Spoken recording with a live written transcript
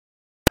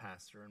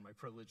pastor and my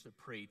privilege to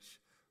preach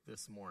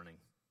this morning.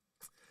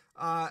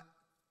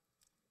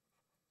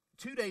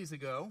 2 days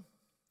ago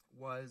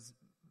was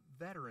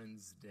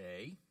Veterans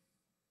Day.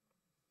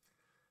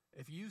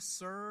 If you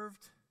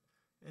served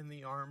in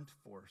the armed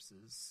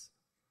forces,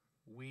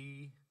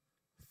 we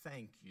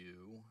thank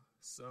you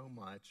so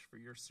much for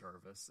your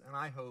service, and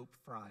I hope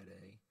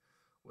Friday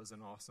was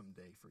an awesome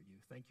day for you.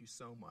 Thank you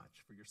so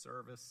much for your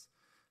service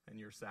and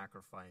your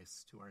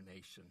sacrifice to our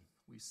nation.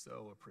 We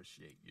so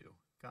appreciate you.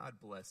 God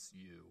bless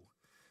you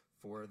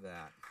for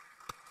that.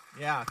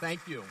 Yeah,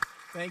 thank you.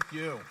 Thank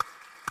you.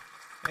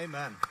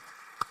 Amen.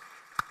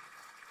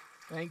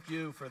 Thank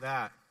you for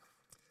that.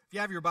 If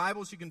you have your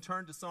Bibles, you can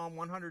turn to Psalm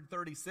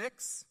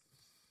 136.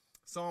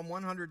 Psalm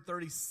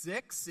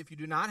 136. If you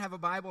do not have a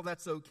Bible,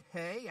 that's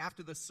okay.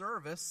 After the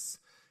service,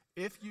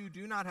 if you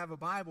do not have a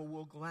Bible,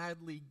 we'll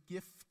gladly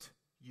gift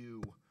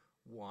you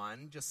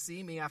one. Just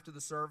see me after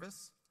the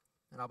service,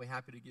 and I'll be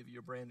happy to give you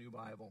a brand new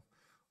Bible,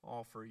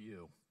 all for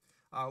you.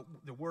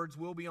 The words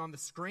will be on the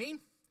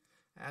screen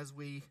as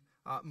we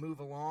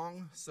move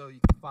along, so you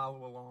can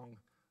follow along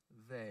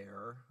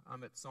there.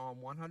 I'm at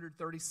Psalm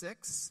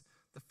 136,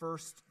 the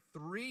first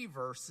 3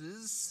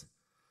 verses.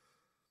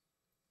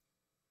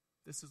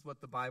 This is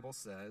what the Bible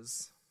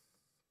says.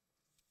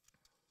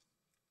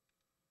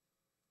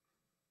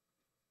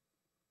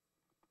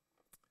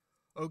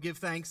 Oh, give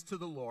thanks to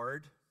the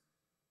Lord,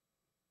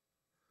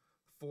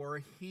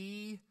 for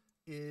he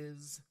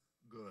is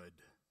good,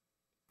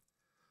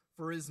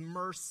 for his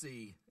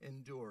mercy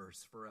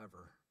endures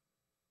forever.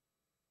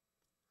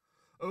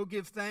 Oh,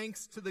 give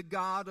thanks to the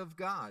God of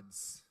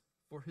gods,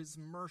 for his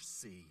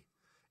mercy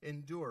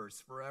endures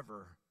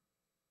forever.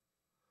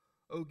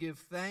 Oh, give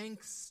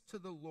thanks to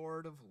the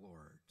Lord of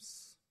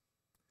lords,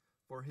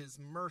 for his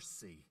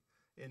mercy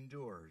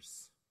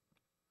endures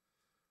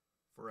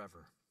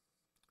forever.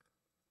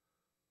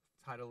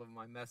 The title of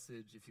my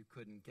message, if you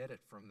couldn't get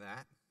it from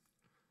that,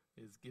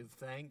 is Give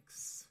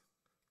Thanks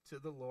to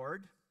the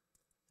Lord.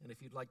 And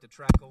if you'd like to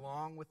track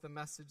along with the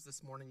message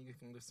this morning, you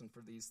can listen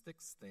for these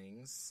 6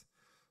 things.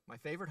 My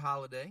favorite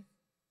holiday,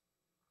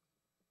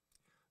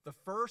 the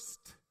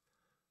first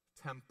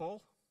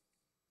temple,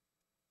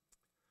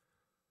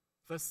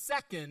 the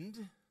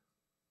second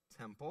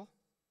temple,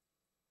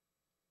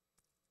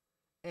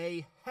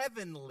 a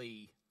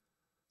heavenly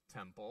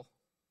temple.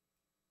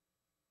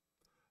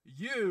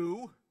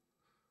 You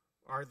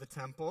are the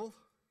temple,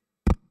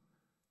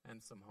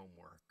 and some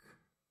homework.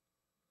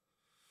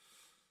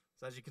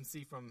 So as you can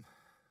see from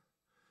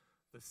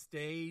the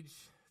stage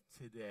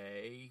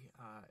today,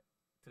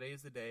 today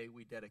is the day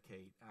we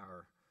dedicate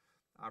our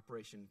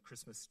Operation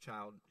Christmas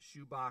Child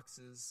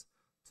shoeboxes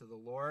to the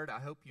Lord. I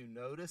hope you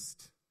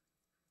noticed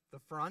the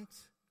front.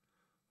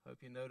 I hope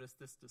you noticed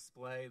this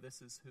display.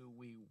 This is who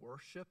we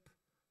worship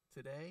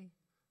today,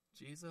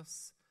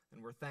 Jesus.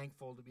 And we're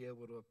thankful to be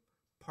able to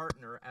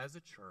partner as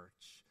a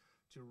church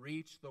to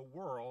reach the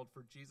world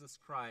for Jesus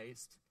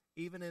Christ,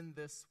 even in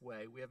this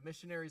way. We have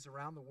missionaries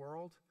around the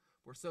world.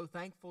 We're so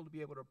thankful to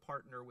be able to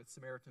partner with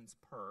Samaritan's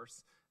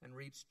Purse and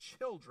reach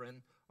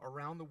children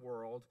around the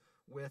world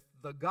with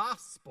the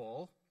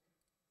gospel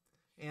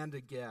and a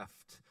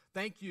gift.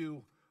 Thank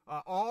you,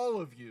 all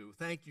of you.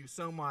 Thank you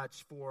so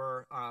much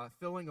for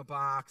filling a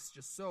box.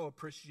 Just so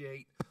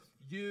appreciate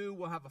you.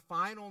 We'll have a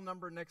final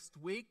number next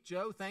week.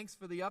 Joe, thanks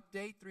for the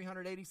update,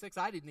 386.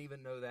 I didn't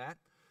even know that.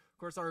 Of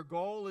course, our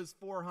goal is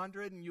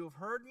 400, and you have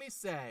heard me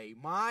say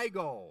my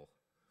goal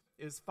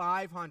is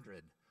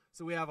 500.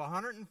 So we have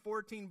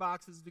 114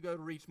 boxes to go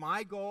to reach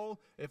my goal.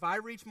 If I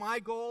reach my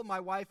goal, my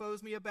wife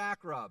owes me a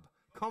back rub.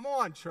 Come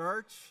on,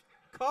 church.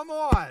 Come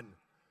on.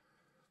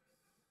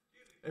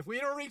 If we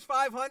don't reach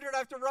 500, I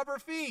have to rub her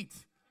feet.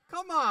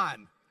 Come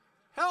on.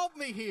 Help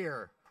me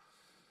here.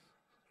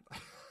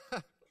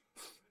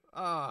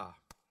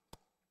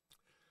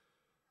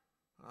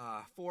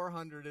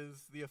 400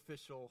 is the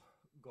official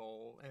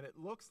goal, and it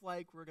looks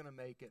like we're going to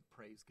make it,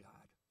 praise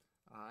God.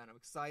 And I'm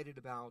excited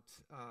about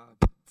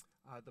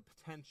the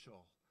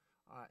potential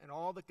and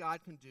all that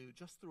God can do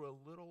just through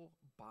a little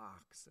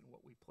box and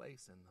what we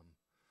place in them.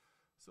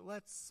 So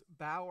let's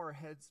bow our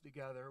heads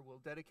together. We'll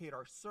dedicate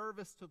our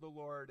service to the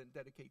Lord and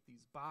dedicate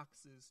these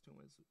boxes to him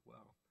as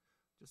well.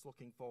 Just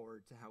looking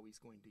forward to how he's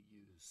going to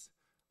use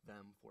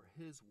them for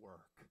his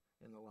work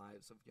in the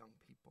lives of young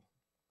people.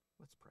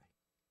 Let's pray.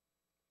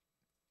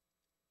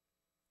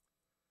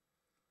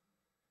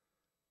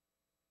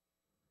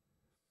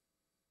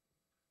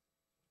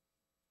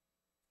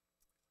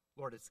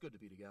 Lord, it's good to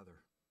be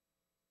together.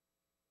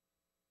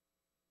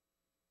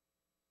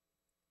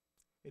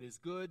 It is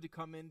good to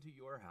come into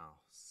your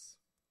house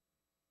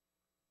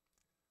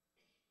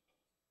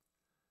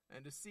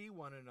and to see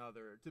one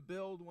another, to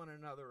build one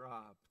another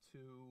up,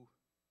 to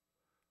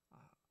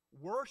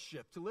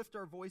worship, to lift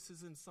our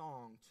voices in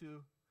song,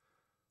 to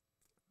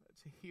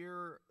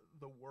hear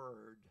the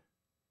word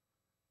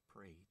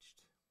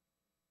preached.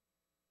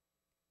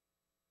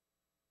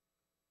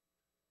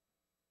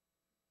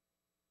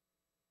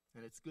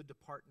 And it's good to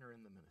partner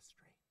in the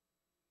ministry.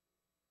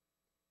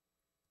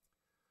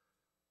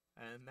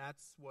 And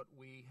that's what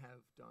we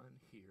have done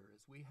here,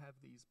 is we have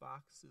these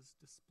boxes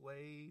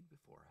displayed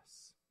before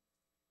us.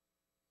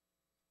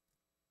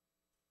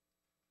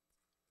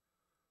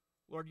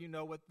 Lord, you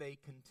know what they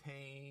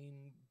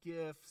contain,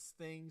 gifts,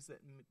 things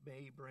that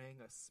may bring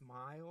a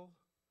smile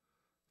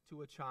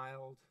to a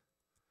child.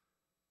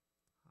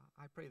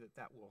 I pray that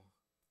that will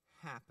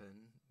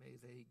happen. May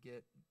they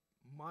get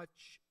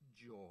much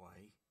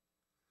joy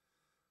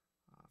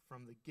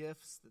from the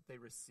gifts that they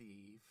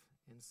receive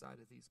inside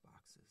of these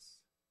boxes.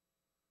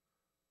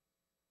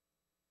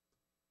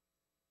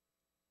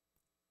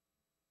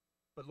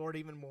 But Lord,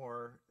 even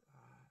more,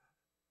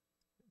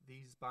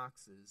 these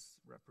boxes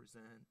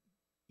represent,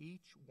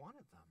 each one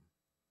of them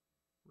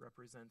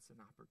represents an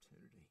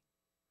opportunity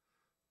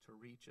to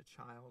reach a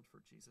child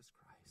for Jesus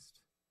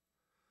Christ.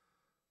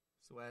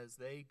 So as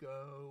they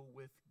go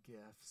with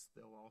gifts,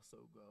 they'll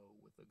also go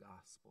with the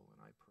gospel.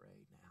 And I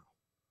pray now.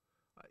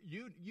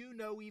 You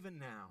know even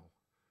now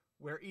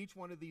where each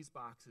one of these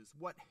boxes,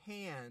 what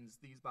hands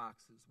these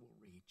boxes will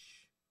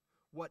reach,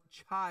 what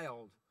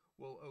child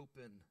will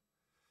open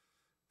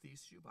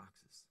these shoe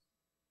boxes.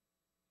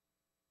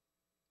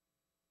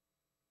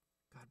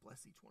 God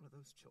bless each one of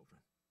those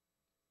children.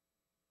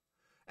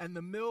 And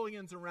the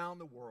millions around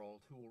the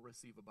world who will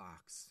receive a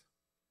box.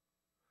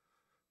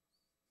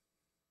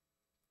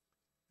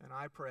 And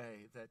I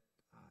pray that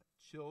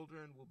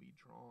children will be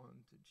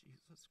drawn to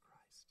Jesus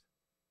Christ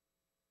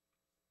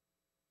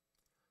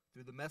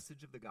through the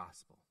message of the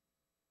gospel.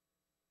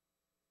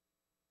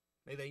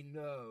 May they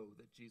know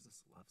that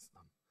Jesus loves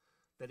them,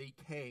 that he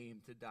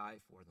came to die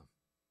for them.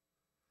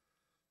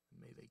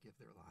 And may they give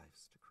their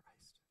lives to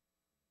Christ.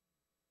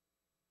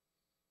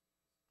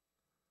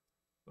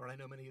 Lord, I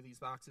know many of these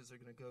boxes are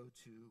going to go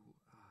to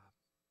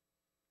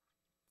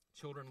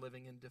children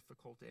living in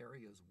difficult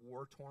areas,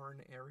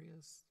 war-torn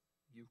areas,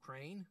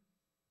 Ukraine,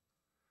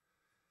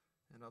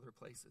 and other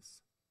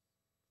places.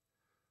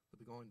 They'll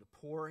be going to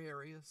poor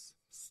areas,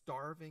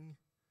 starving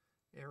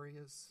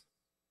areas.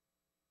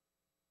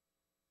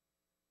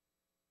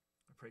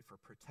 I pray for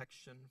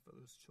protection for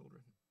those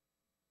children.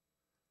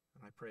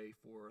 And I pray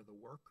for the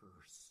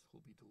workers who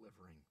will be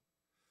delivering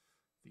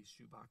these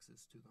shoe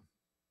boxes to them.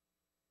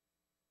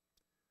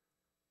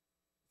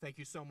 Thank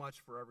you so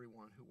much for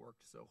everyone who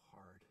worked so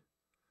hard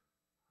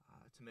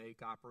to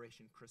make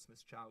Operation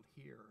Christmas Child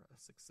here a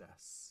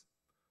success.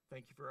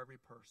 Thank you for every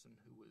person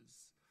who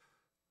was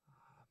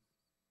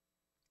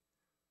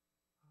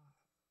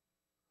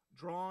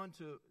drawn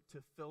to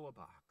fill a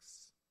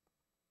box.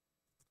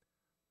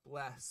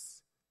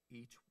 Bless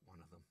each one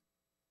of them.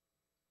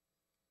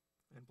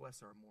 And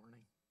bless our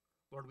morning.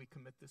 Lord, we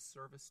commit this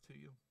service to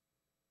you.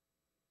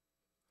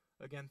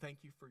 Again,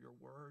 thank you for your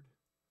word.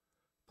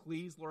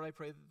 Please, Lord, I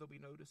pray that there'll be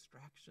no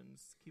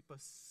distractions. Keep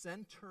us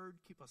centered,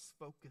 keep us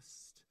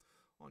focused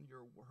on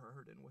your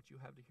word and what you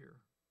have to hear,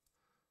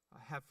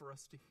 have for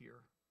us to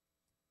hear.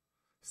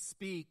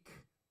 Speak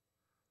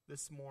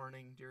this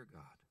morning, dear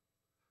God.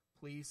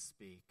 Please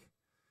speak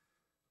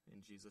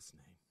in Jesus'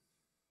 name.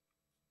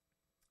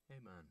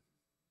 Amen.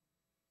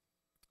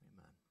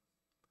 Amen.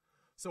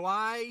 So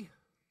I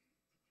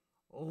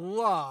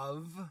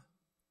love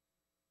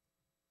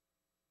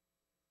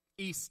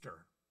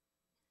Easter.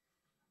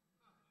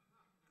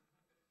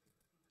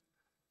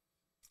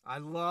 I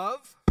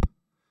love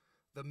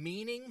the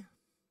meaning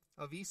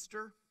of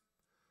Easter.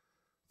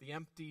 The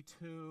empty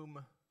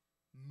tomb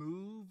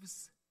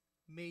moves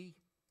me.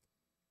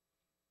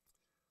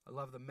 I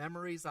love the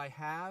memories I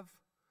have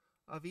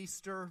of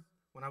Easter.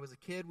 When I was a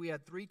kid, we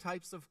had 3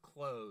 types of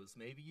clothes.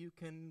 Maybe you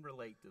can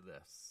relate to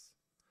this.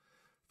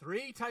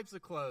 3 types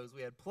of clothes.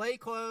 We had play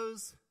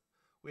clothes,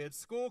 we had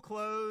school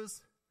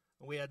clothes,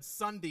 and we had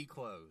Sunday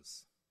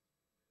clothes.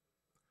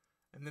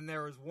 And then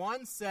there was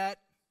one set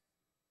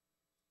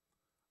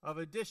of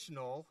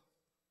additional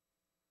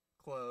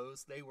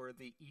clothes. They were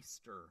the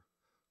Easter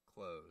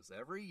clothes.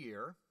 Every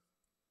year,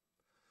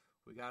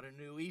 we got a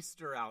new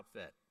Easter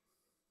outfit.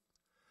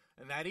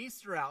 And that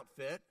Easter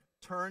outfit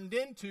turned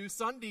into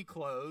Sunday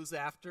clothes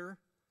after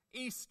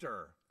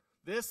Easter.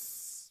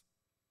 This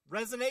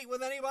resonate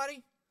with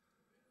anybody?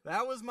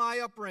 That was my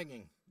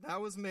upbringing. That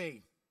was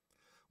me.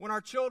 When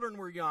our children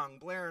were young,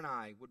 Blair and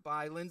I would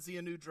buy Lindsay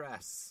a new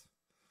dress.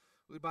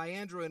 We'd buy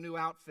Andrew a new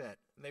outfit.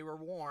 They were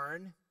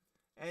worn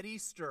at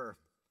Easter.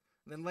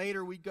 And then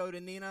later we'd go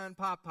to Nina and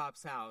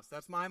Pop-Pop's house.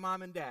 That's my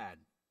mom and dad.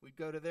 We'd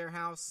go to their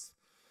house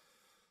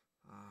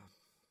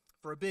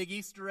for a big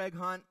Easter egg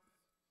hunt,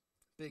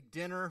 big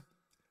dinner.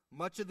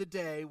 Much of the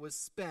day was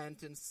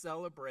spent in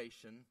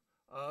celebration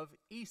of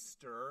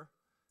Easter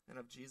and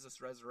of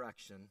Jesus'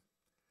 resurrection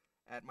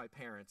at my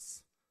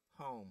parents'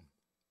 home.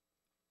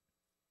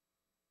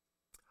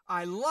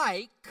 I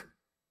like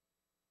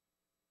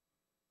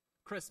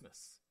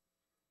Christmas.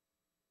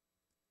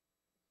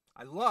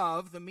 I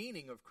love the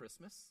meaning of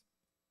Christmas.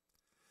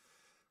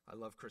 I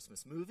love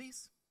Christmas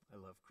movies. I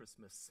love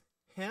Christmas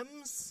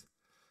hymns.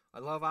 I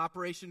love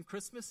Operation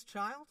Christmas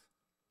Child.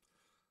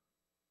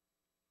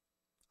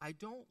 I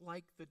don't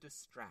like the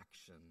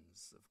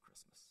distractions of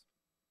Christmas.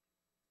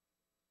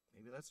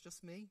 Maybe that's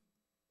just me.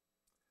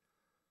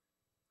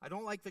 I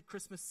don't like that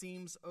Christmas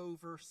seems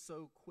over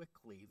so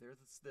quickly.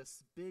 There's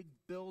this big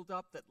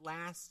buildup that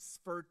lasts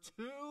for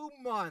 2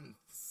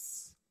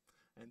 months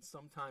and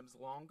sometimes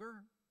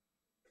longer.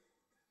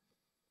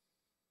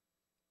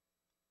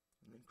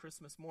 And then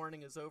Christmas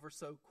morning is over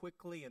so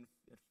quickly and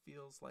it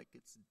feels like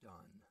it's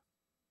done.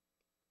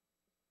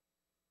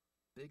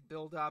 Big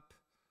buildup,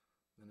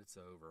 then it's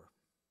over.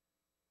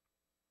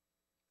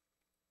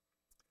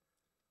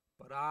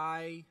 But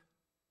I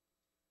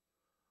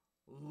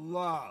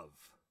love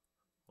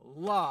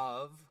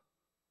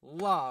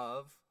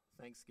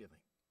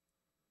Thanksgiving.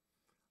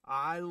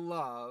 I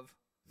love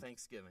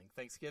Thanksgiving.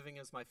 Thanksgiving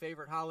is my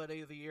favorite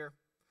holiday of the year.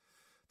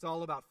 It's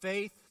all about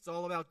faith. It's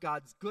all about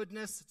God's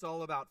goodness. It's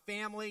all about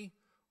family,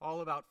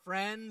 all about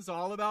friends,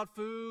 all about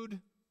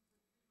food.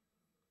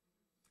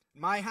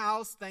 In my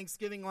house,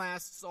 Thanksgiving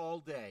lasts all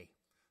day.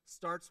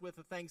 Starts with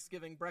a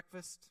Thanksgiving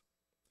breakfast.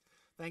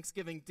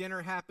 Thanksgiving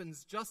dinner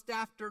happens just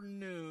after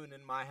noon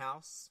in my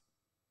house.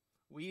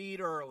 We eat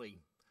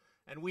early,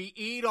 and we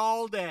eat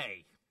all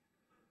day.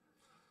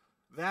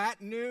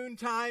 That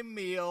noontime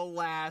meal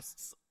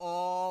lasts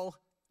all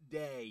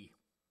day.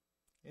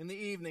 In the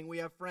evening, we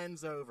have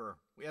friends over.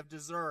 We have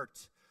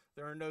dessert.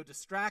 There are no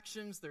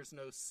distractions. There's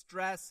no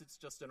stress. It's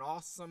just an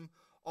awesome,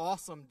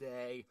 awesome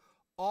day,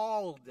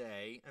 all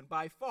day. And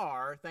by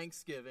far,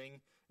 Thanksgiving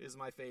is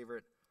my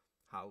favorite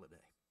holiday.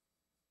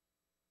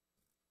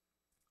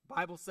 The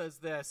Bible says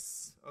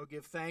this, "Oh,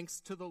 give thanks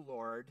to the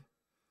Lord,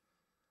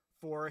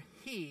 for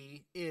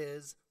he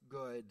is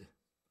good,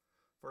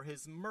 for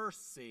his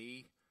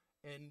mercy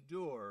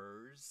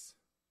endures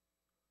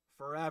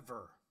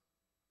forever."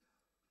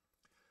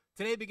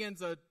 Today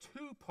begins a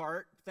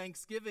 2-part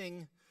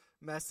Thanksgiving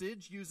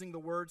message using the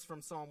words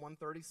from Psalm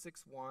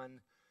 136:1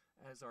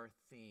 as our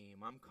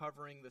theme. I'm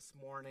covering this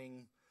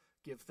morning,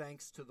 give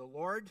thanks to the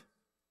Lord.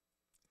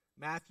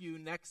 Matthew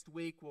next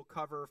week will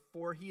cover,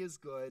 for he is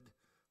good,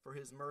 for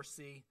his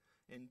mercy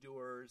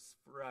endures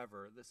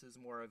forever. This is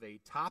more of a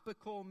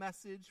topical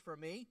message for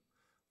me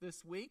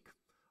this week.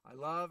 I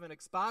love an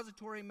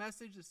expository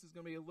message. This is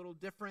going to be a little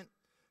different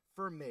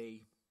for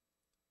me.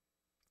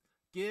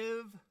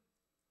 Give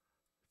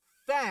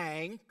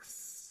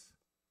thanks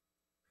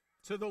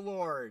to the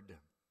Lord.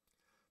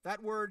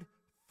 That word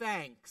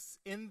thanks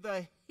in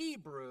the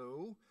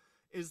Hebrew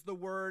is the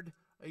word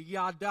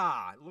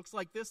yada. It looks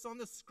like this on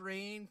the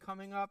screen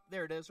coming up.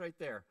 There it is right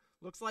there.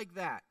 Looks like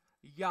that.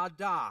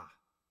 Yada.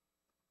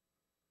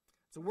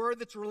 It's a word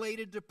that's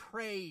related to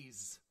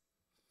praise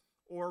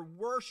or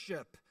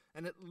worship,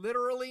 and it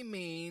literally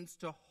means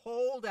to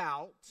hold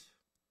out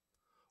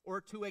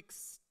or to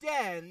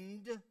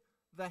extend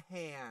the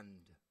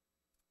hand.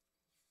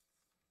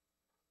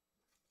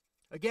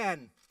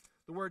 Again,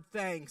 the word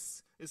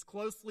thanks is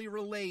closely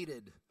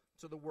related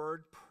to the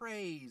word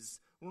praise.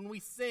 When we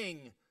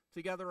sing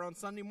together on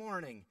Sunday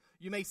morning,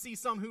 you may see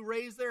some who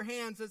raise their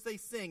hands as they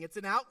sing. It's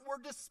an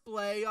outward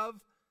display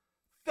of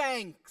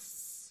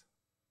thanks,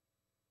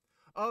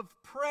 of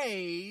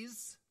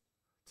praise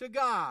to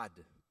God.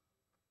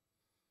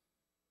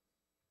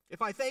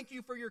 If I thank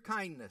you for your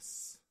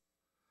kindness,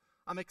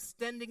 I'm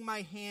extending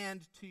my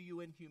hand to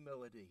you in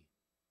humility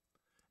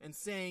and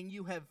saying,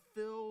 you have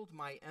filled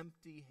my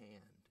empty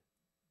hand.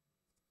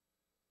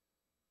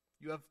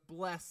 You have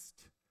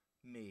blessed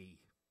me.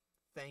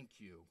 Thank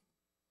you.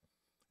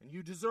 And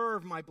you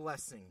deserve my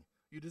blessing.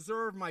 You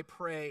deserve my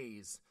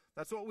praise.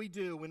 That's what we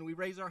do when we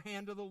raise our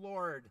hand to the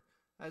Lord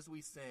as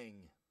we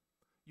sing.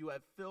 You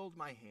have filled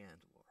my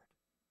hand, Lord.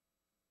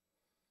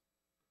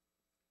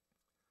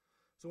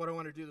 So what I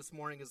want to do this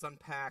morning is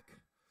unpack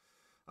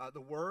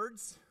the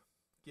words,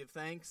 give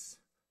thanks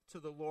to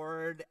the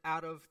Lord,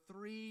 out of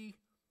 3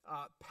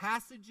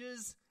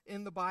 passages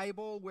in the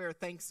Bible where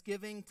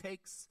Thanksgiving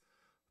takes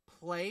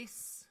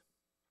place.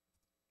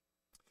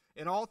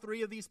 In all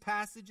 3 of these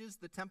passages,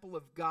 the temple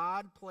of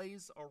God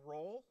plays a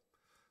role.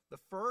 The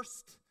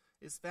first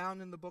is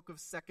found in the book of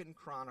 2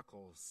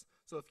 Chronicles.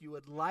 So if you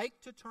would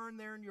like to turn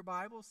there in your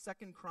Bible,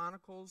 2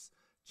 Chronicles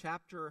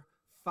chapter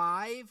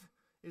 5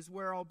 is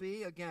where I'll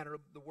be. Again,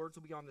 the words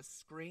will be on the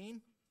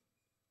screen.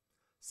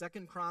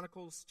 2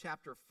 Chronicles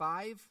chapter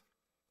 5,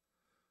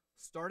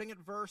 starting at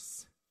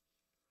verse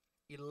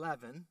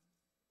 11.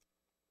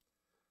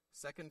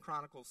 2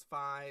 Chronicles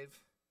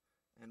 5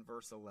 and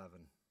verse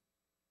 11.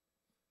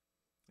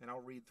 And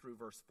I'll read through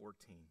verse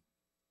 14.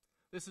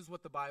 This is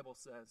what the Bible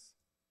says.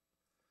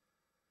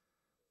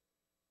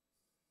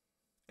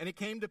 And it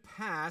came to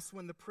pass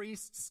when the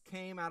priests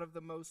came out of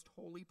the most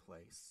holy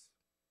place,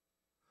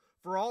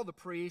 for all the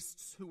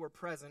priests who were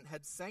present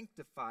had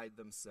sanctified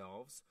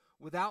themselves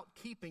without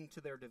keeping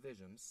to their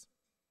divisions,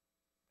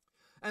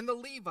 and the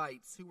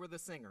Levites who were the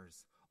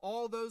singers,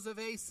 all those of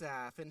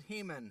Asaph and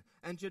Heman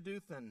and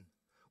Jeduthun,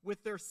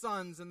 with their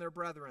sons and their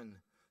brethren,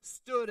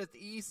 stood at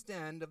the east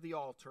end of the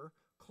altar,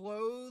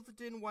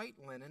 clothed in white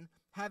linen,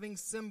 having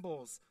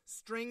cymbals,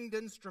 stringed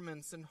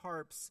instruments, and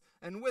harps,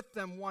 and with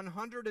them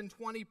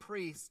 120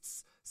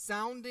 priests,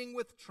 sounding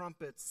with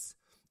trumpets.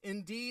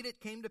 Indeed,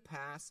 it came to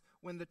pass,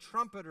 when the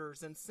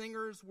trumpeters and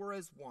singers were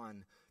as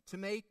one, to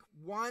make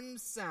one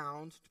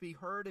sound to be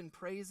heard in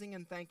praising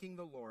and thanking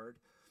the Lord.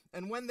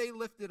 And when they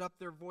lifted up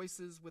their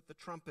voices with the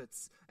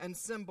trumpets and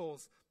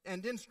cymbals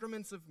and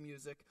instruments of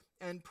music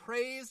and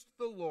praised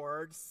the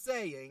Lord,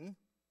 saying,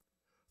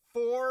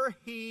 For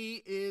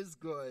he is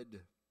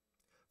good,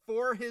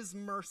 for his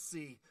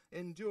mercy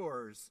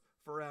endures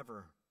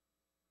forever.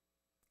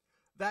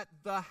 That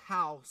the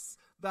house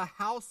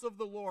of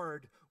the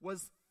Lord,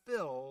 was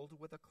filled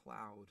with a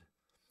cloud,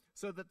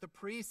 so that the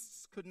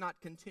priests could not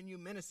continue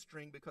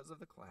ministering because of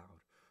the cloud,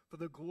 for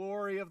the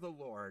glory of the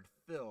Lord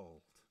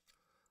filled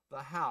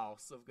the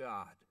house of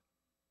God.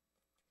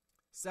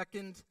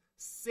 2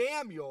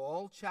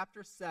 Samuel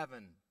chapter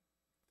 7.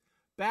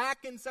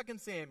 Back in 2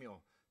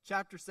 Samuel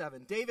chapter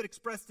 7, David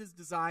expressed his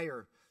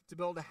desire to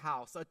build a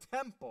house, a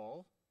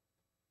temple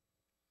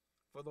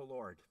for the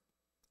Lord.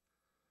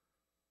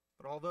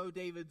 But although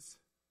David's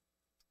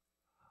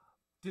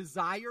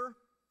desire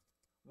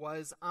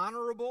was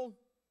honorable,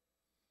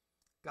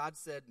 God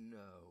said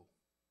no.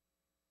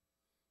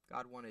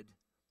 God wanted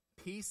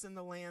peace in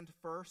the land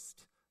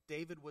first.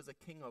 David was a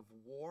king of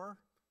war.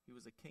 He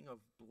was a king of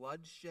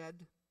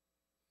bloodshed.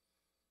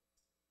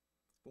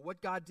 But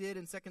what God did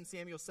in 2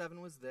 Samuel 7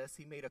 was this.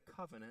 He made a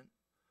covenant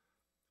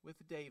with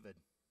David.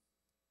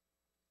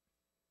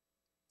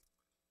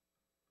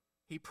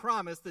 He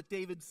promised that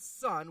David's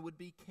son would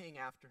be king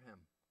after him.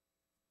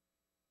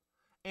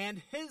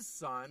 And his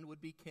son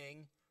would be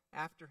king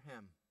after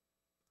him.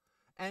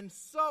 And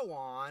so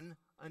on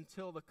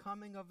until the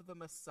coming of the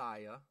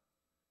Messiah,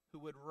 who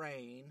would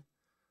reign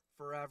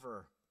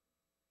forever,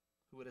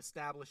 who would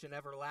establish an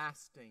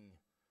everlasting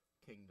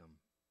kingdom.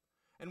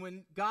 And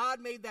when God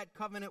made that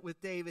covenant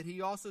with David,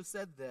 he also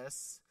said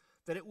this,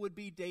 that it would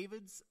be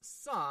David's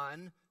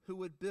son who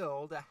would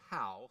build a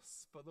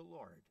house for the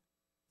Lord.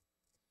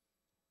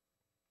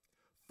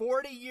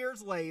 40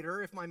 years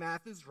later, if my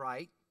math is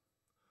right,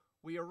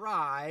 we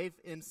arrive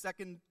in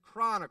 2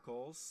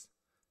 Chronicles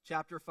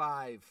chapter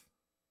 5.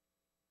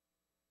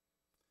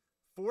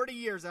 40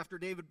 years after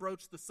David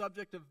broached the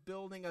subject of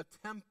building a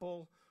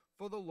temple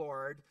for the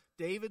Lord,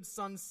 David's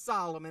son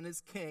Solomon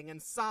is king,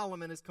 and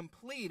Solomon is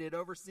completed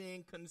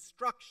overseeing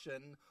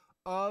construction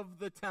of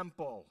the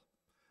temple.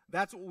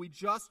 That's what we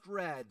just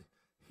read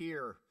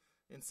here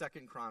in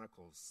 2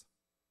 Chronicles.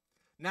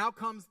 Now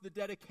comes the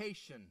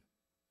dedication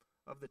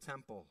of the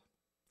temple.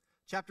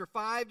 Chapter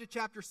 5 to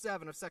chapter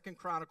 7 of 2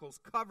 Chronicles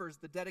covers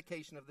the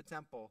dedication of the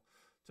temple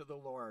to the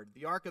Lord.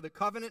 The Ark of the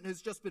Covenant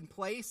has just been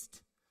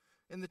placed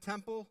in the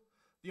temple.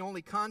 The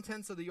only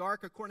contents of the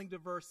Ark, according to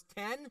verse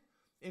 10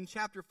 in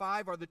chapter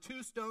 5, are the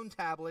 2 stone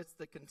tablets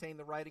that contain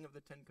the writing of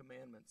the 10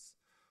 Commandments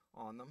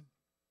on them.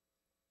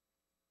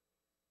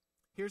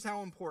 Here's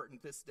how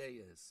important this day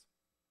is.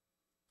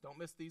 Don't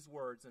miss these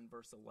words in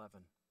verse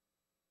 11.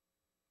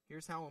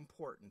 Here's how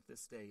important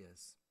this day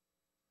is.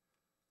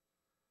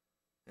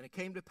 And it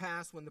came to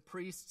pass when the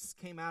priests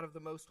came out of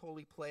the most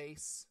holy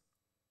place,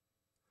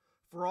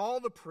 for all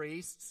the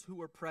priests who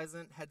were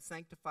present had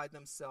sanctified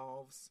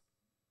themselves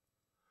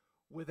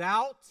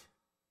without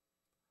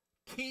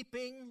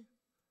keeping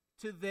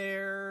to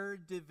their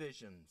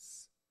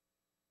divisions.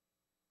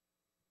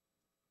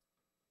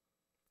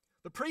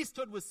 The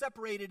priesthood was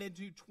separated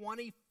into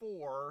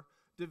 24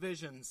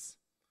 divisions.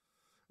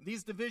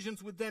 These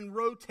divisions would then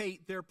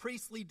rotate their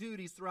priestly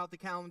duties throughout the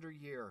calendar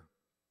year.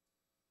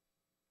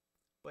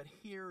 But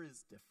here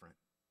is different.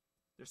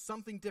 There's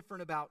something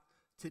different about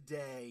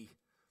today.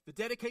 The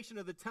dedication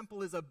of the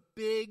temple is a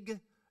big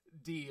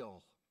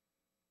deal.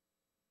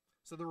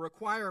 So the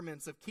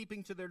requirements of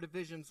keeping to their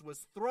divisions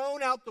was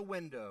thrown out the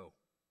window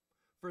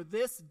for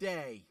this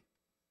day.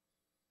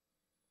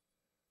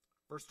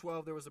 Verse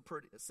 12,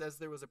 it says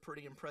there was a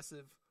pretty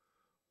impressive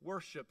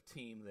worship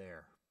team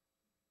there.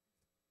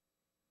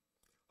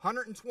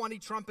 120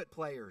 trumpet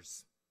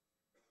players.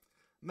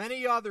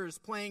 Many others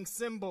playing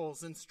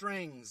cymbals and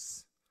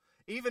strings.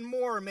 Even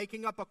more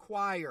making up a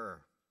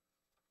choir.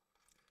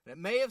 And it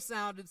may have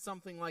sounded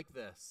something like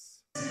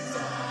this.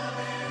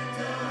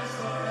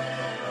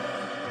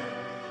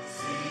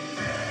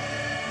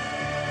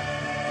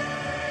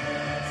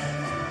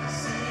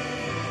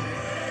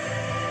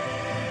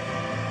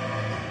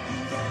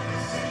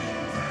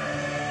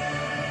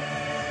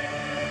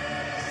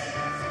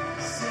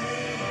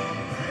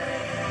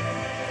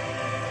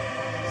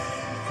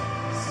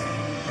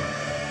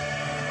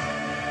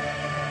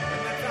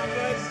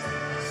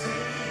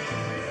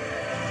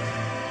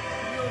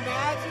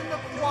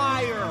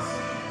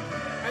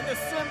 And the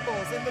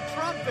cymbals and the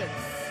trumpets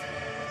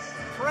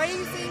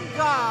praising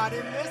God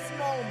in this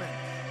moment.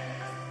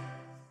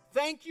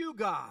 Thank you,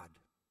 God,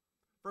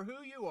 for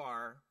who you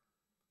are.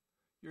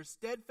 Your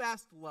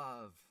steadfast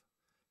love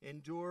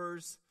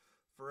endures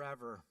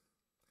forever.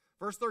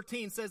 Verse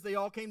 13 says they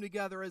all came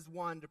together as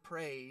one to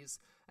praise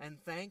and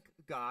thank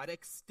God,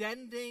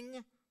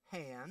 extending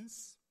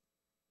hands.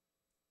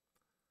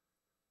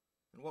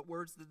 And what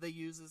words did they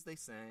use as they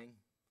sang?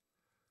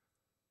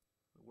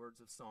 The words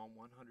of Psalm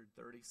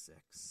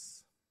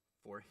 136.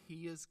 For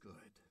he is good.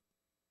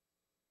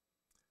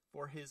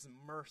 For his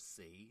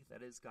mercy,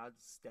 that is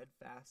God's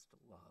steadfast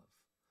love,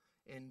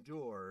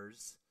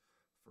 endures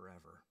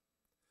forever.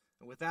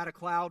 And with that, a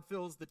cloud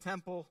fills the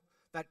temple.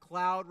 That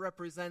cloud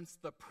represents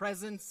the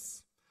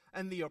presence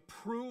and the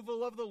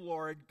approval of the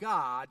Lord.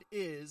 God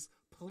is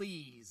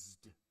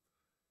pleased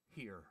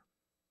here.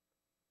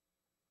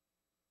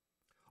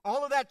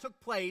 All of that took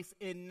place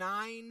in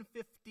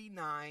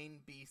 959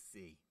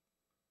 BC.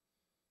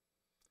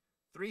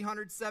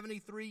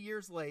 373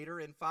 years later,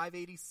 in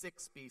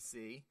 586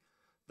 BC,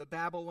 the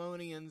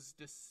Babylonians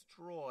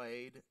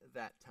destroyed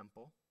that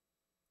temple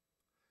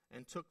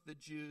and took the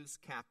Jews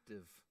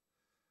captive.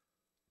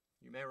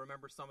 You may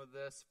remember some of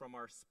this from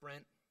our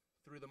sprint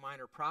through the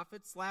Minor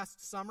Prophets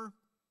last summer.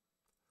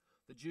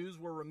 The Jews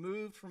were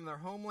removed from their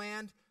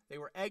homeland. They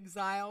were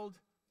exiled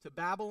to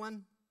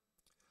Babylon.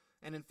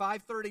 And in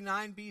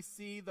 539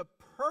 BC, the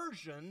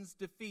Persians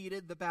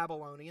defeated the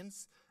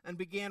Babylonians and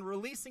began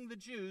releasing the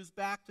Jews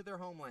back to their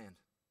homeland,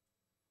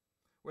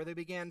 where they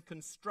began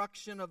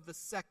construction of the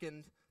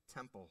second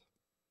temple.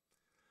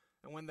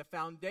 And when the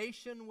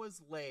foundation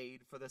was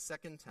laid for the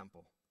second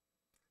temple,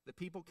 the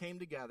people came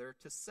together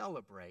to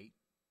celebrate,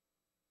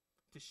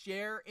 to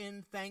share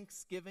in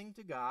thanksgiving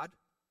to God.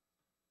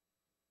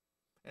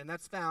 And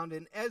that's found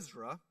in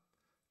Ezra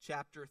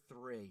chapter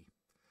 3.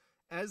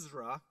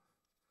 Ezra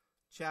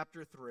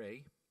chapter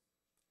 3,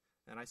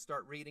 and I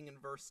start reading in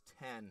verse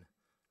 10.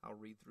 I'll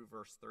read through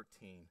verse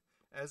 13.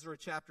 Ezra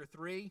chapter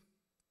 3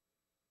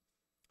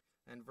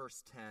 and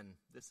verse 10.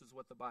 This is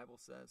what the Bible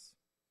says.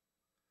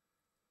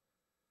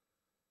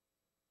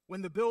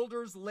 When the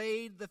builders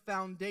laid the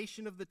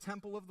foundation of the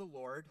temple of the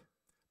Lord,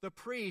 the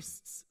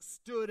priests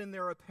stood in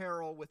their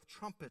apparel with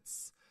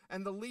trumpets,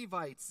 and the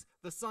Levites,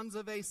 the sons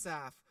of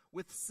Asaph,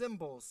 with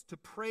cymbals to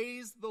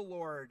praise the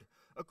Lord,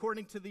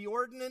 according to the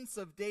ordinance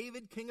of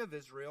David, king of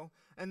Israel,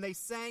 and they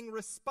sang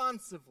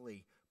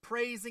responsively,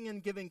 praising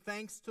and giving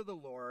thanks to the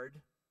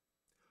Lord,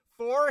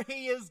 for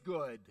he is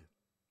good,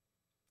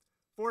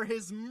 for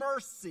his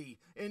mercy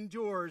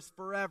endures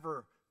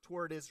forever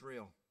toward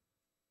Israel.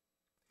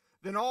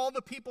 Then all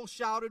the people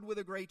shouted with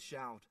a great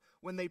shout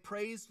when they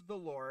praised the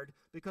Lord,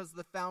 because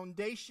the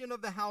foundation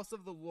of the house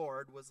of the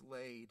Lord was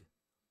laid.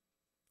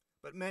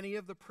 But many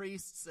of the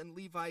priests and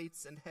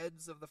Levites and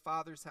heads of the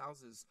fathers'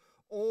 houses,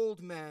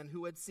 old men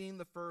who had seen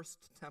the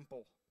first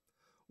temple,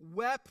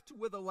 wept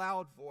with a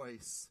loud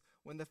voice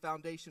when the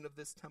foundation of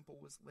this temple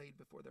was laid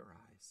before their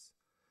eyes.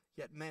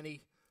 Yet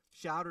many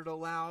shouted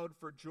aloud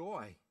for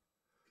joy,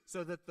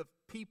 so that the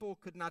people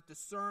could not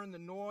discern the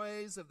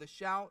noise of the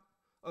shout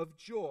of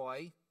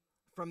joy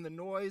from the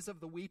noise of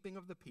the weeping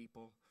of the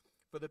people.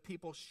 For the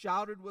people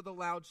shouted with a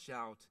loud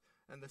shout,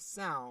 and the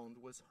sound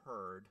was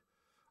heard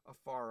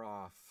afar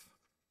off.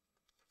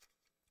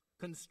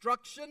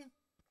 Construction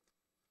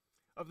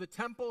of the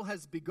temple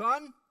has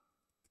begun.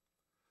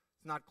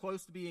 It's not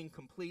close to being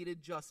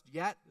completed just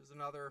yet. There's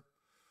another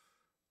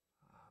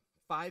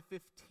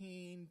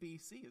 515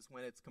 BC is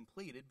when it's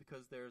completed,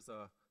 because there's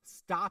a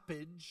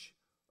stoppage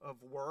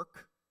of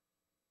work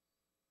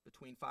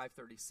between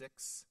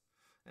 536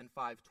 and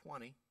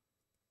 520.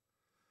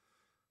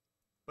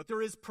 But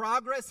there is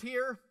progress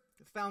here.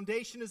 The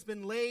foundation has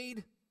been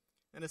laid,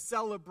 and a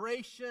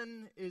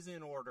celebration is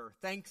in order.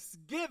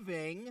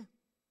 Thanksgiving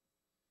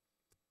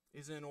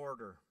is in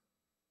order.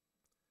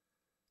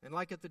 And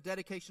like at the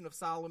dedication of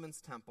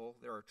Solomon's temple,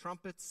 there are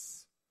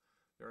trumpets,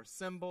 there are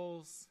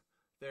cymbals,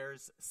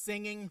 there's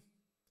singing,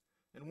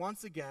 and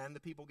once again the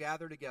people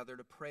gather together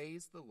to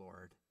praise the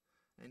Lord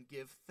and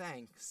give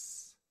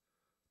thanks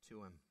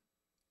to him.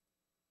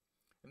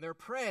 And their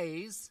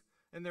praise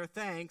and their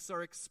thanks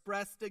are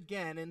expressed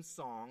again in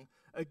song,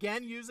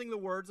 again using the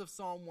words of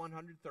Psalm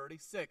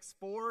 136.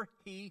 For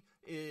he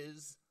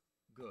is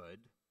good,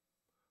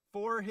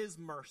 for his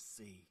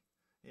mercy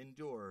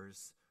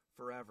endures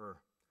forever,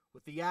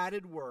 with the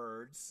added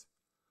words,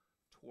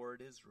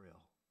 toward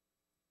Israel.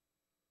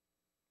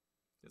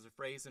 There's a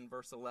phrase in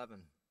verse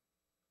 11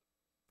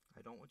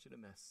 I don't want you to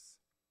miss.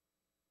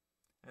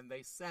 And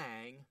they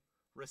sang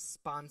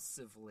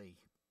responsively.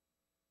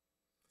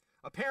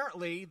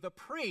 Apparently, the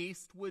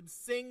priest would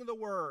sing the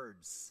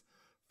words,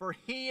 for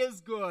he is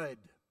good,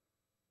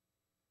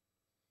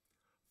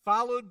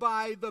 followed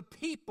by the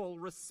people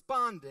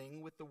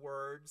responding with the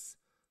words,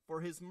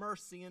 for his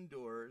mercy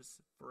endures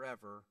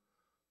forever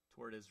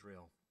toward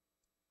Israel.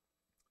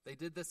 They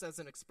did this as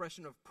an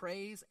expression of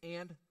praise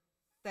and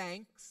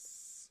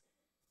thanks,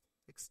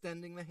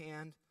 extending the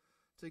hand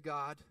to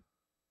God.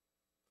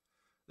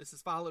 This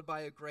is followed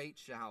by a great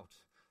shout.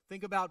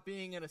 Think about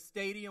being in a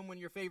stadium when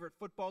your favorite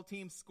football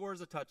team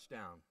scores a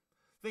touchdown.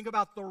 Think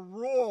about the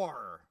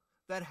roar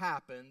that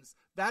happens.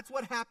 That's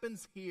what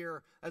happens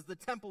here as the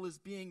temple is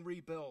being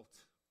rebuilt.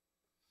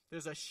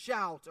 There's a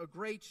shout, a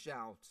great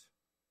shout.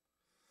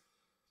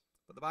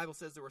 But the Bible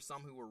says there were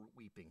some who were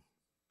weeping.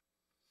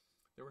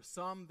 There were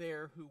some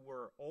there who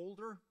were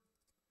older.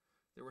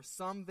 There were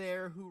some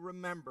there who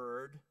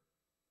remembered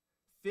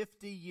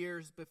 50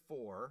 years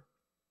before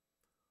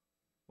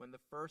when the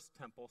first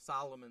temple,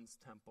 Solomon's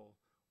temple,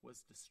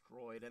 was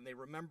destroyed. And they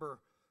remember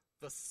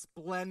the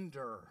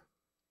splendor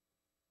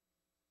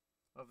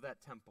of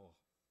that temple.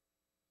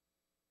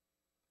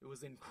 It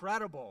was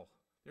incredible.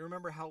 They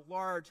remember how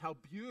large, how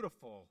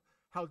beautiful,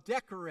 how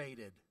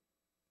decorated.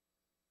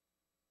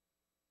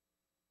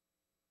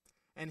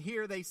 And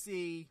here they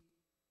see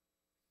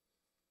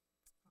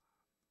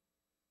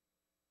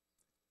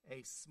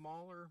a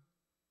smaller,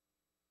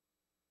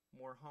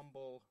 more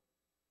humble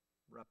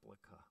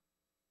replica.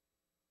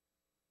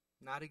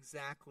 Not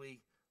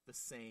exactly the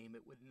same.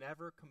 It would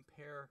never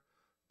compare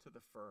to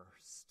the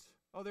first.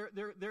 Oh,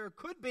 there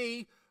could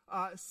be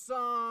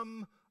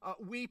some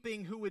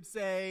weeping who would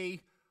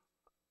say,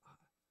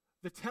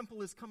 the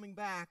temple is coming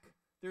back.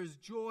 There's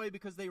joy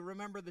because they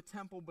remember the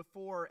temple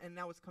before and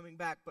now it's coming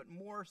back. But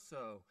more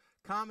so,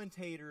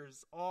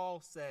 commentators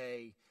all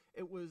say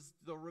it was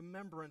the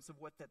remembrance of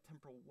what that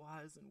temple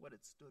was and what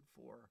it stood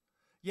for.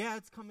 Yeah,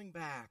 it's coming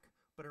back,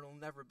 but it'll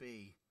never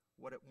be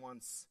what it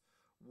once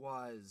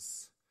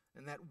was.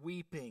 And that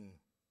weeping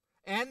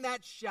and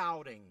that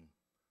shouting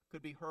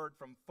could be heard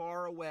from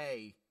far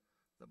away,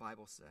 the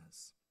Bible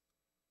says.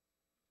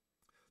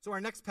 So our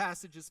next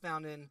passage is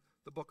found in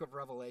the book of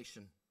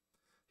Revelation.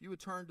 You would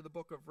turn to the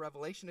book of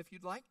Revelation if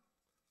you'd like.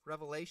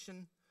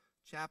 Revelation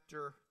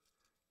chapter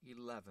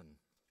 11.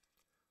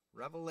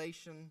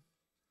 Revelation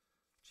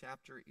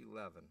chapter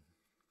 11.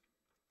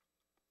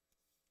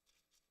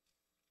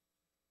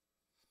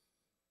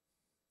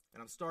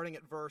 And I'm starting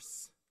at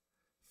verse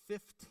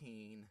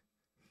 15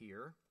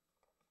 here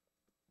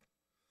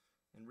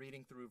and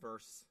reading through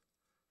verse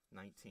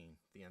 19,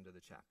 the end of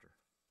the chapter.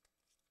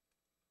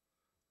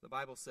 The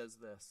Bible says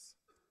this.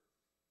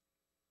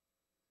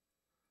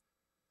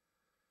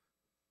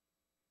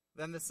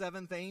 Then the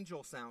seventh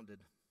angel sounded,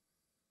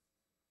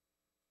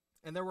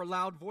 and there were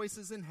loud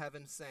voices in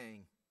heaven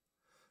saying,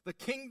 the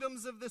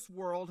kingdoms of this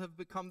world have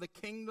become the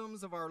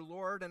kingdoms of our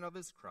Lord and of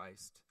his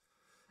Christ,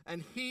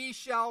 and he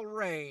shall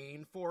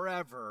reign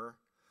forever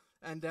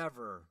and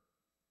ever.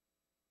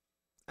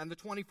 And the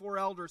 24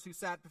 elders who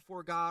sat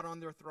before God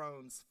on their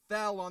thrones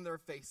fell on their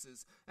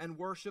faces and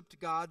worshipped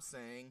God,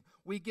 saying,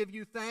 we give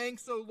you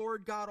thanks, O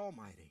Lord God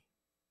Almighty,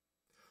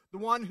 the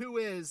one who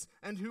is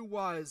and who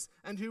was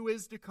and who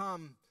is to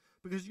come,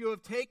 because you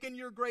have taken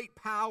your great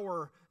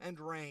power and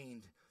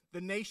reigned.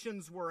 The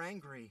nations were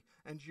angry,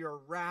 and your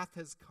wrath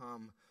has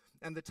come,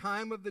 and the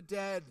time of the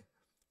dead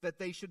that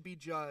they should be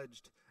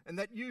judged, and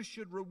that you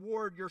should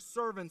reward your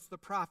servants, the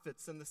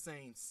prophets and the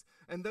saints,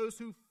 and those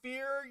who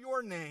fear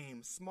your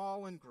name,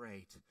 small and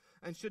great,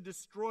 and should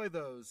destroy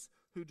those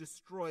who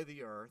destroy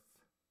the earth.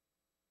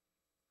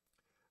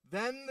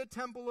 Then the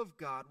temple of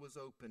God was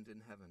opened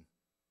in heaven,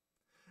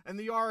 and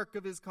the ark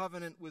of his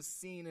covenant was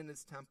seen in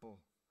his temple.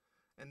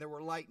 And there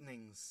were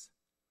lightnings,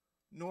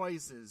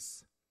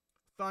 noises,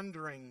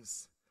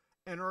 thunderings,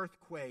 an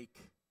earthquake,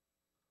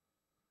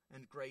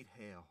 and great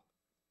hail.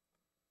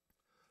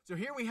 So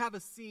here we have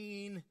a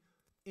scene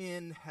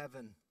in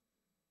heaven.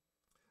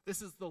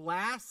 This is the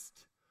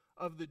last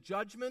of the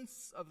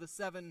judgments of the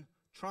 7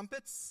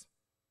 trumpets.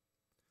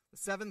 The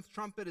 7th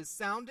trumpet is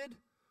sounded,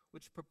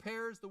 which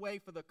prepares the way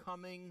for the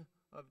coming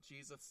of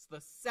Jesus,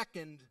 the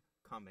second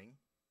coming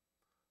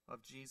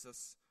of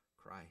Jesus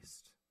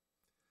Christ.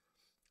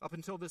 Up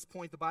until this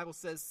point, the Bible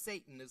says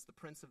Satan is the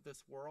prince of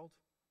this world.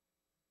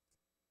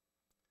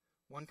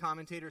 One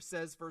commentator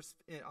says verse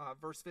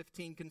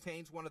 15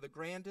 contains one of the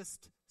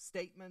grandest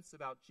statements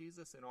about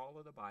Jesus in all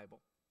of the Bible.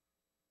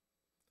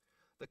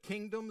 The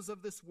kingdoms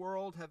of this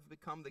world have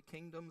become the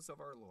kingdoms of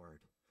our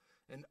Lord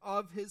and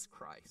of his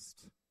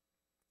Christ,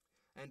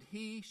 and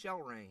he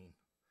shall reign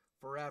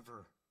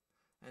forever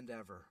and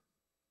ever.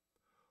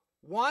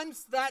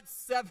 Once that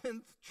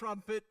 7th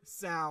trumpet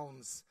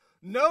sounds,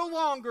 no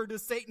longer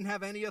does Satan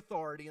have any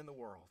authority in the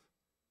world.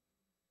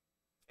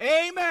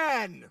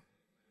 Amen.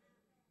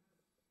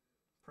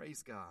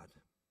 Praise God.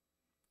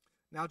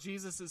 Now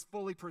Jesus is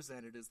fully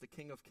presented as the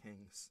King of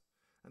Kings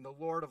and the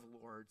Lord of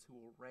Lords, who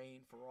will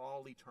reign for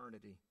all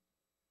eternity.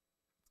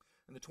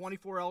 And the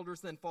 24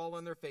 elders then fall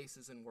on their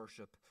faces in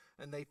worship,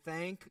 and they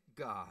thank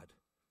God.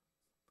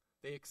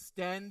 They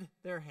extend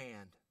their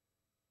hand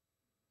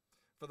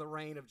for the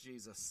reign of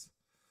Jesus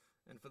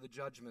and for the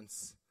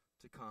judgments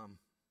to come.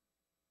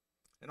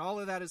 And all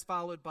of that is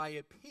followed by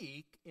a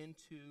peek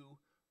into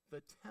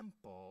the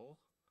temple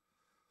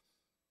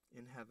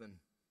in heaven.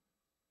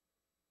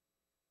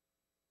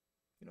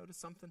 You notice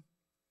something?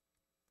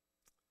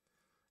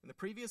 In the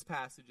previous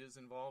passages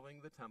involving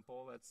the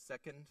temple, that's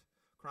 2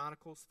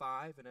 Chronicles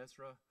 5 and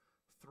Ezra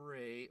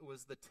 3, it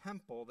was the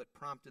temple that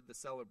prompted the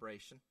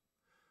celebration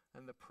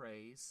and the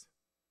praise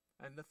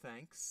and the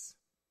thanks.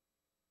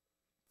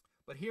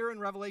 But here in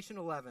Revelation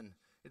 11,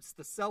 it's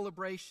the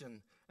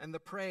celebration and the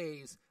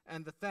praise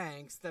and the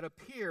thanks that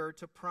appear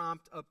to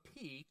prompt a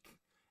peek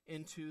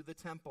into the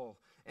temple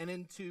and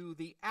into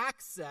the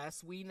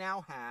access we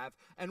now have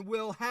and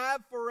will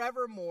have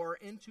forevermore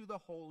into the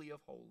Holy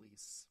of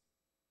Holies.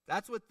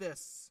 That's what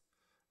this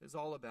is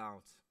all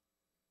about.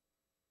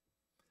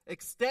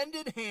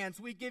 Extended hands,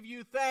 we give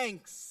you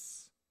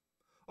thanks,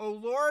 O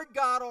Lord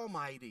God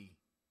Almighty.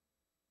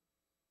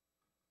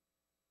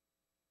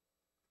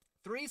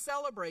 3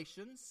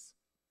 celebrations,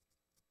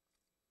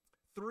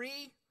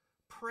 3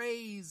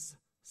 praise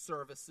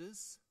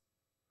services,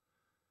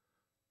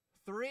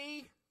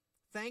 3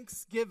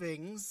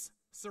 thanksgivings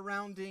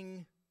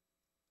surrounding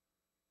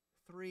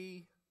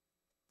 3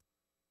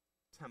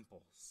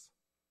 temples.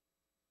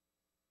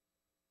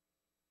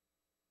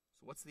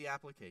 So what's the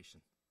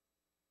application?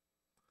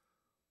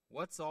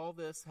 What's all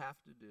this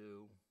have to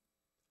do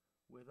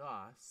with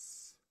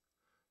us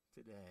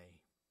today?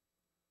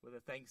 With a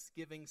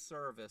Thanksgiving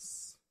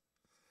service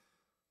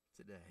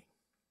today?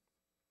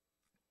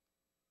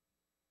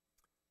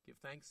 Give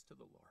thanks to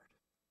the Lord.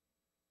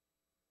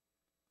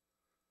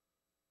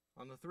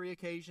 On the 3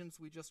 occasions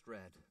we just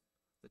read,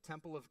 the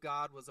temple of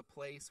God was a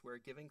place where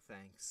giving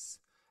thanks,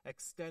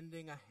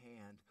 extending a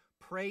hand,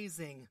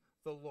 praising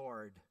the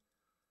Lord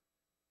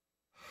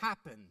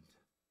happened.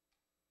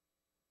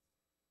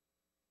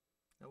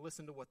 Now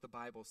listen to what the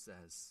Bible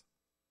says.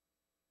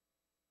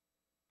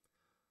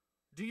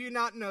 Do you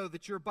not know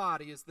that your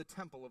body is the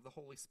temple of the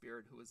Holy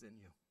Spirit who is in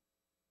you,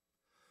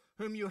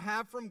 whom you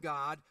have from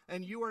God,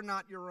 and you are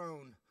not your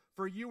own?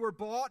 For you were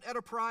bought at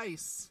a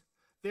price.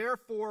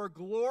 Therefore,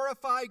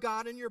 glorify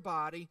God in your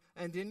body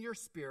and in your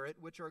spirit,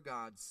 which are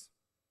God's.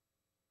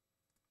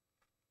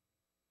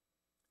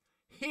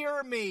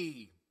 Hear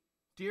me,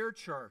 dear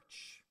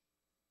church.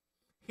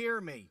 Hear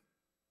me.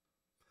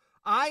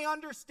 I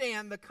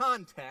understand the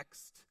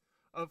context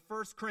of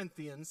 1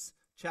 Corinthians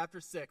chapter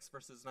 6,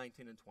 verses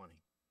 19 and 20.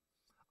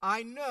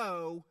 I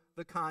know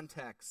the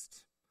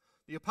context.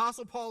 The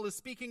Apostle Paul is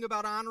speaking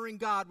about honoring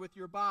God with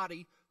your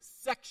body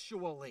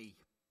sexually.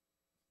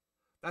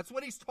 That's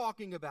what he's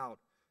talking about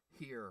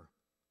here.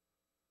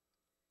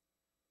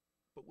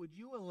 But would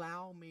you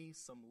allow me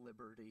some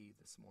liberty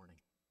this morning?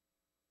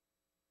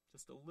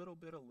 Just a little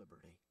bit of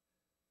liberty.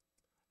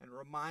 And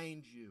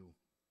remind you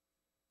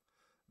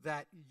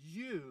that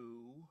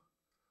you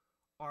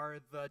are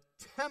the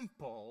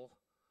temple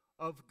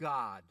of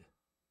God.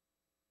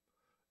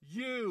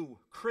 You,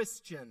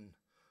 Christian,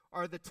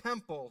 are the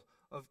temple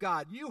of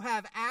God. You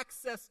have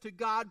access to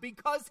God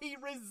because He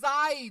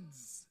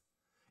resides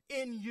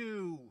in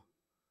you.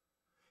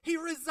 He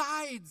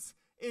resides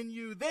in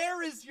you.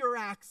 There is your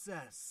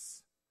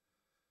access.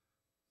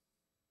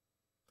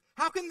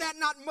 How can that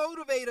not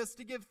motivate us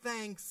to give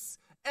thanks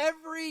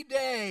every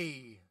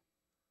day?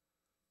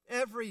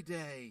 Every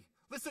day.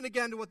 Listen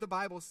again to what the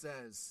Bible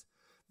says.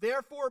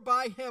 Therefore,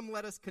 by Him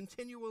let us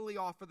continually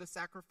offer the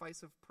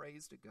sacrifice of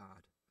praise to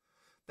God.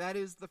 That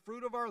is the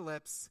fruit of our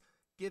lips,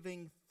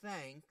 giving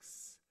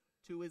thanks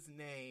to His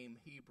name.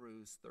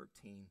 Hebrews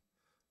 13,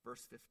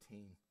 verse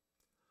 15.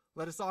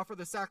 Let us offer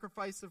the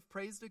sacrifice of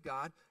praise to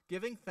God,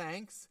 giving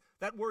thanks.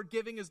 That word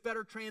giving is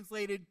better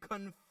translated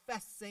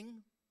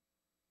confessing.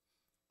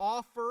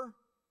 Offer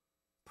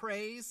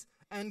praise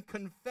and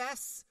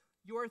confess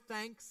your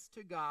thanks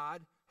to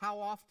God. How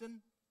often?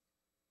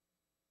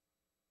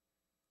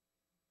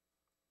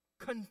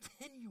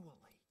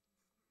 Continually.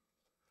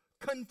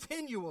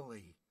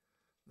 Continually,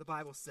 the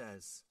Bible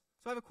says.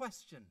 So I have a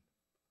question.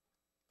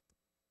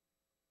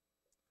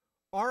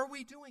 Are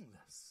we doing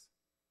this?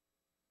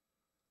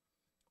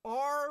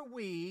 Are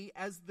we,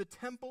 as the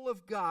temple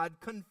of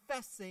God,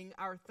 confessing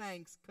our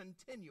thanks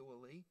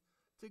continually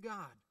to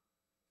God?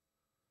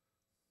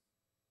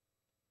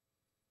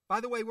 By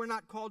the way, we're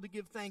not called to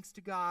give thanks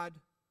to God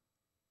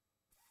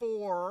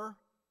for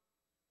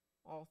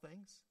all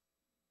things.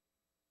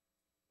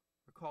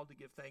 We're called to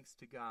give thanks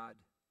to God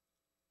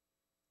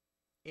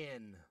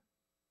in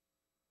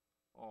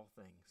all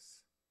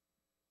things.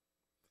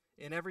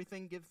 In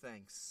everything, give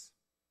thanks.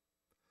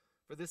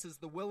 For this is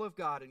the will of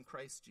God in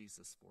Christ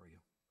Jesus for you.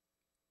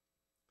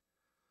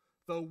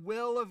 The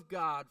will of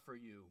God for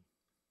you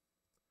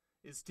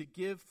is to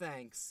give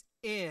thanks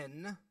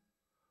in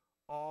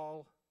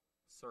all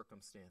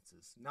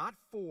circumstances. Not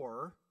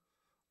for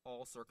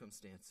all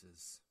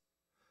circumstances,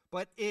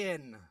 but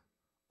in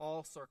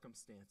all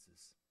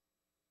circumstances.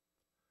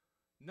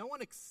 No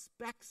one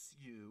expects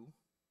you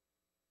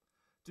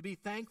to be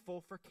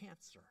thankful for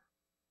cancer,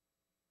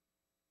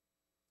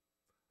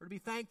 or to be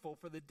thankful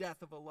for the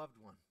death of a loved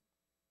one,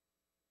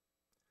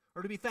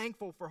 or to be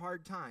thankful for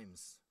hard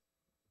times.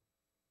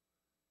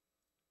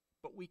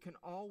 But we can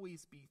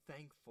always be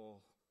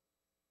thankful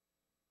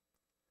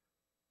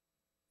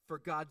for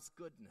God's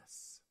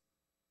goodness,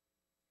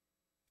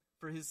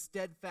 for His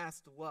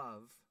steadfast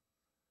love,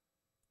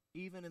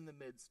 even in the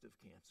midst of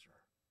cancer,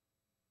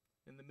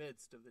 in the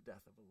midst of the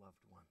death of a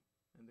loved one,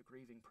 in the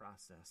grieving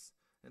process,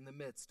 in the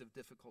midst of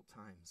difficult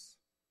times.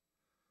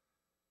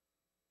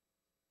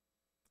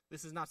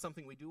 This is not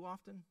something we do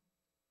often,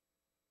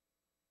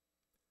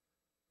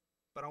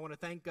 but I want to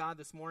thank God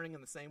this morning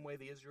in the same way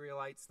the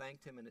Israelites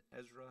thanked Him in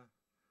Ezra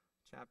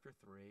chapter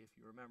 3. If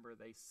you remember,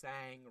 they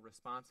sang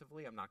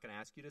responsively. I'm not going to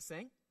ask you to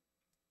sing,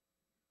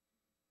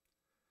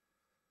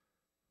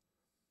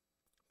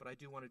 but I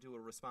do want to do a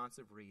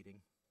responsive reading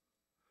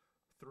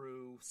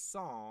through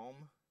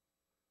Psalm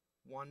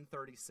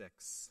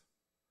 136.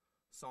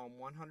 Psalm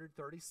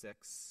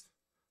 136.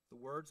 The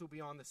words will be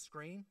on the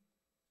screen.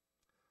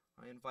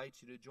 I invite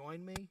you to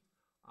join me.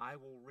 I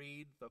will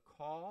read the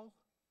call.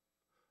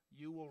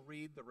 You will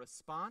read the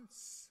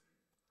response.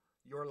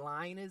 Your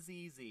line is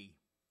easy.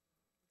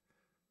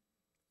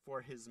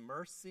 For his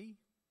mercy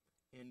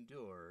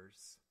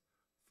endures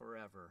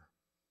forever.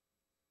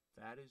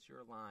 That is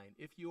your line.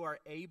 If you are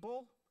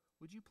able,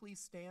 would you please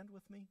stand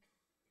with me?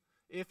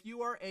 If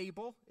you are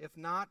able, if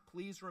not,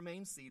 please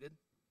remain seated.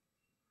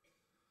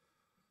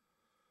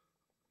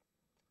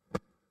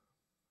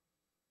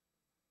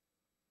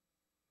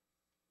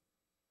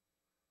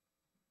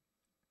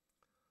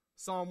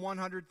 Psalm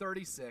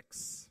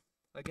 136.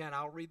 Again,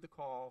 I'll read the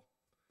call.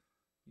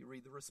 You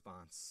read the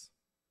response.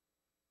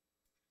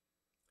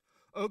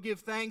 Oh, give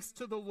thanks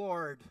to the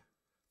Lord,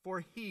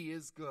 for he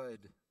is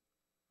good.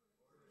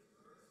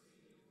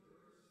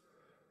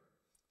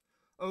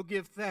 Oh,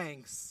 give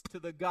thanks to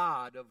the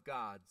God of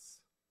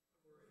gods.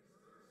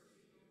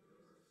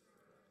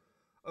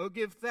 Oh,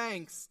 give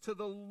thanks to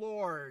the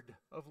Lord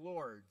of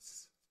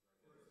lords.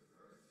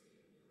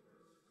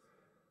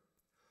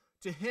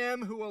 To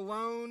him who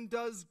alone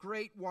does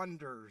great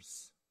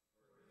wonders.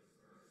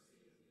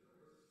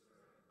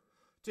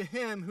 To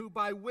him who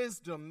by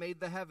wisdom made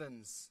the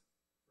heavens.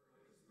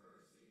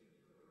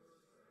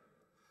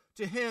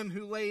 To him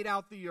who laid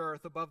out the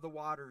earth above the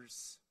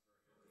waters.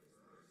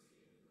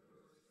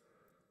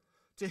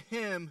 To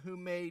him who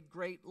made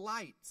great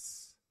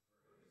lights.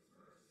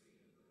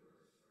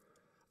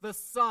 The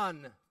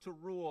sun to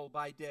rule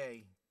by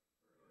day.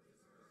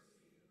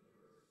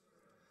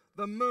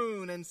 The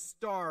moon and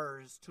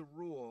stars to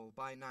rule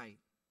by night.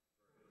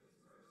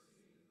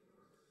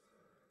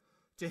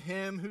 To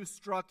him who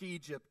struck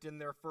Egypt in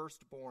their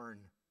firstborn,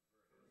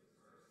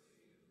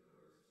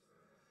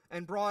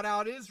 and brought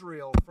out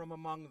Israel from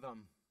among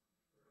them,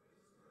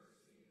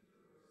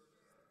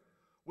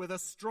 with a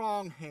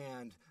strong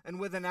hand and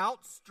with an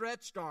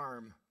outstretched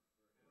arm.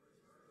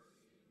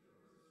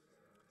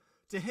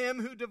 To him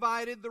who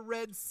divided the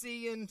Red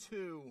Sea in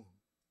two,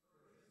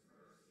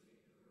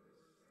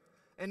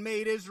 and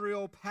made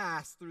Israel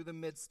pass through the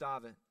midst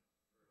of it,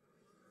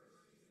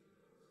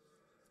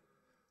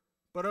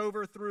 but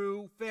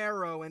overthrew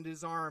Pharaoh and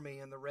his army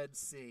in the Red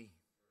Sea.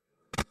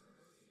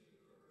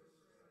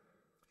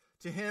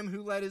 To him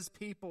who led his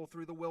people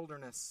through the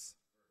wilderness.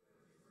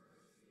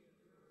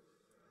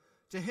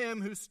 To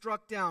him who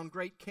struck down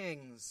great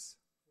kings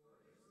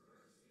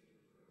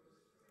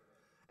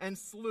and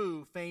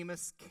slew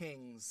famous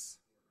kings.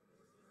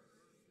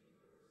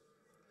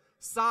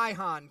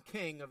 Sihon,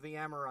 king of the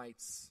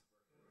Amorites,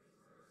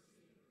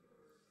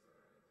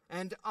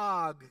 and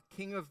Og,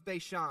 king of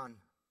Bashan,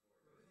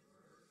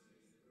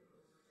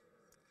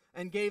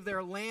 and gave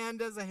their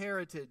land as a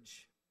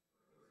heritage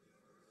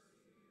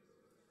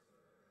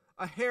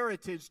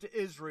to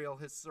Israel,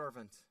 his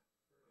servant,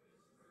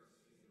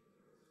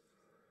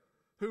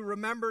 who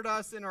remembered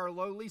us in our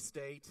lowly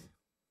state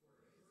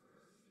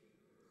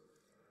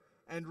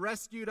and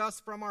rescued us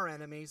from our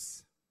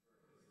enemies,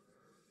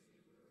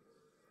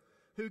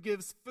 who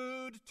gives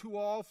food to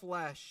all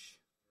flesh.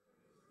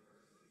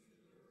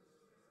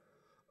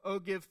 Oh,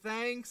 give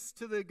thanks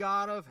to the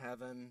God of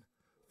heaven,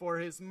 for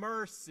his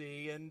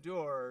mercy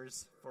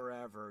endures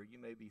forever. You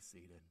may be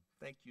seated.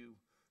 Thank you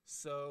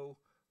so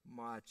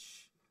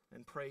much,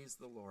 and praise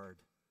the Lord.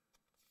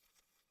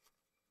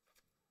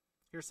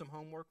 Here's some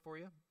homework for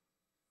you.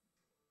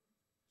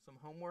 Some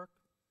homework.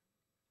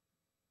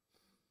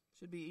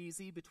 Should be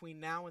easy between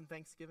now and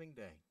Thanksgiving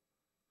Day.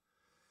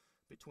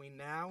 Between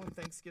now and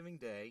Thanksgiving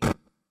Day,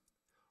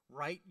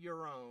 write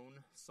your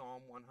own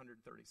Psalm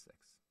 136.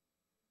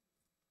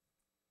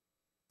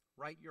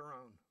 Write your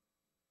own.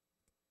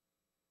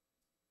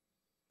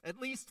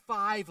 At least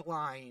 5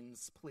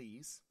 lines,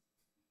 please.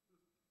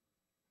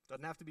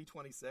 Doesn't have to be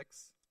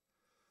 26.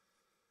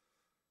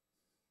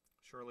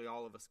 Surely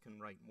all of us can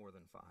write more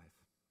than 5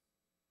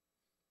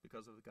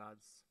 because of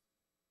God's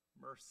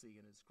mercy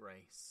and his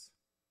grace.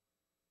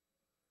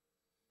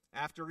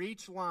 After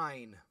each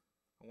line,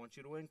 I want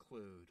you to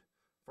include,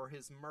 for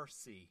his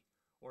mercy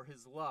or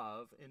his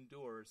love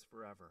endures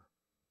forever.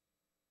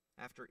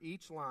 After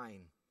each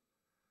line.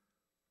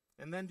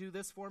 And then do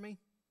this for me.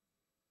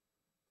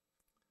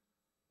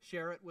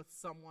 Share it with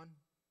someone.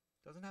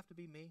 Doesn't have to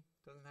be me.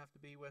 Doesn't have to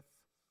be with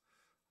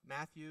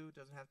Matthew.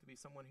 Doesn't have to be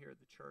someone here at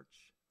the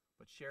church.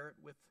 But share it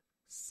with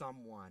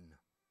someone.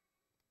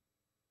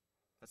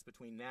 That's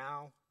between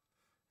now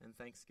and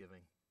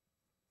Thanksgiving.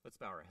 Let's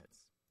bow our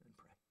heads and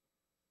pray.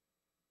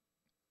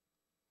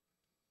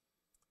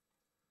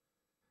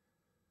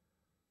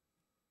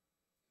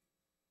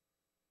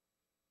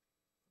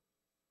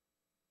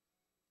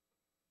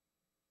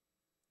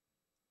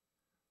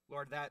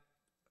 Lord, that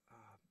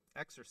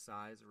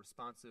exercise, a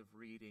responsive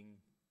reading,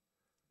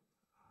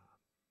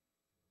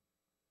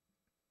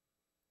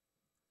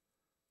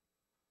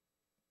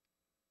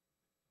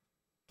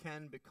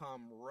 can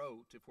become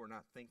rote if we're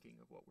not thinking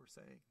of what we're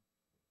saying.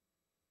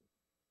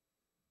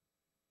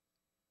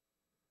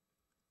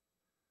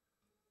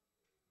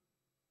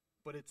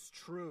 But it's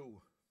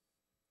true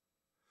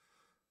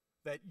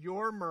that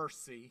your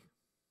mercy,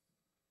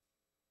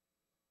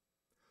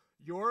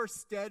 your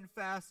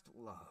steadfast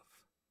love,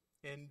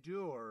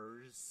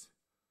 endures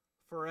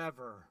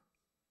forever.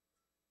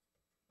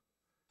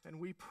 And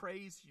we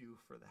praise you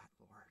for that,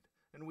 Lord.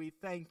 And we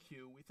thank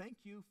you. We thank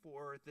you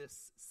for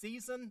this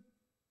season.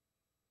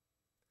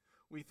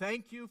 We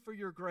thank you for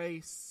your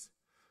grace.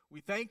 We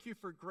thank you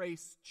for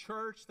Grace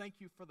Church. Thank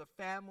you for the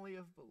family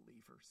of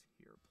believers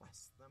here.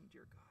 Bless them,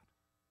 dear God.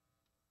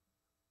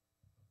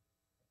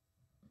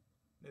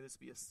 May this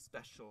be a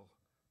special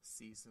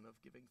season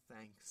of giving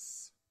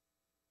thanks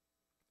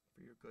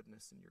for your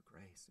goodness and your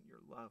grace and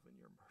your love and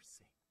your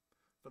mercy,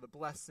 for the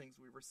blessings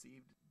we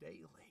received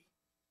daily.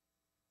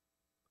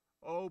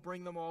 Oh,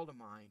 bring them all to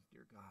mind,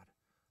 dear God,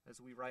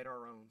 as we write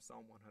our own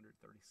Psalm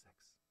 136.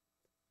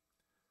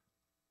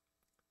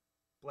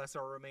 Bless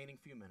our remaining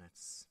few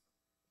minutes.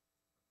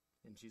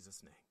 In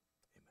Jesus' name,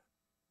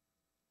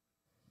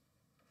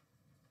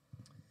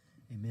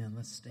 amen. Amen.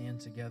 Let's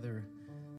stand together.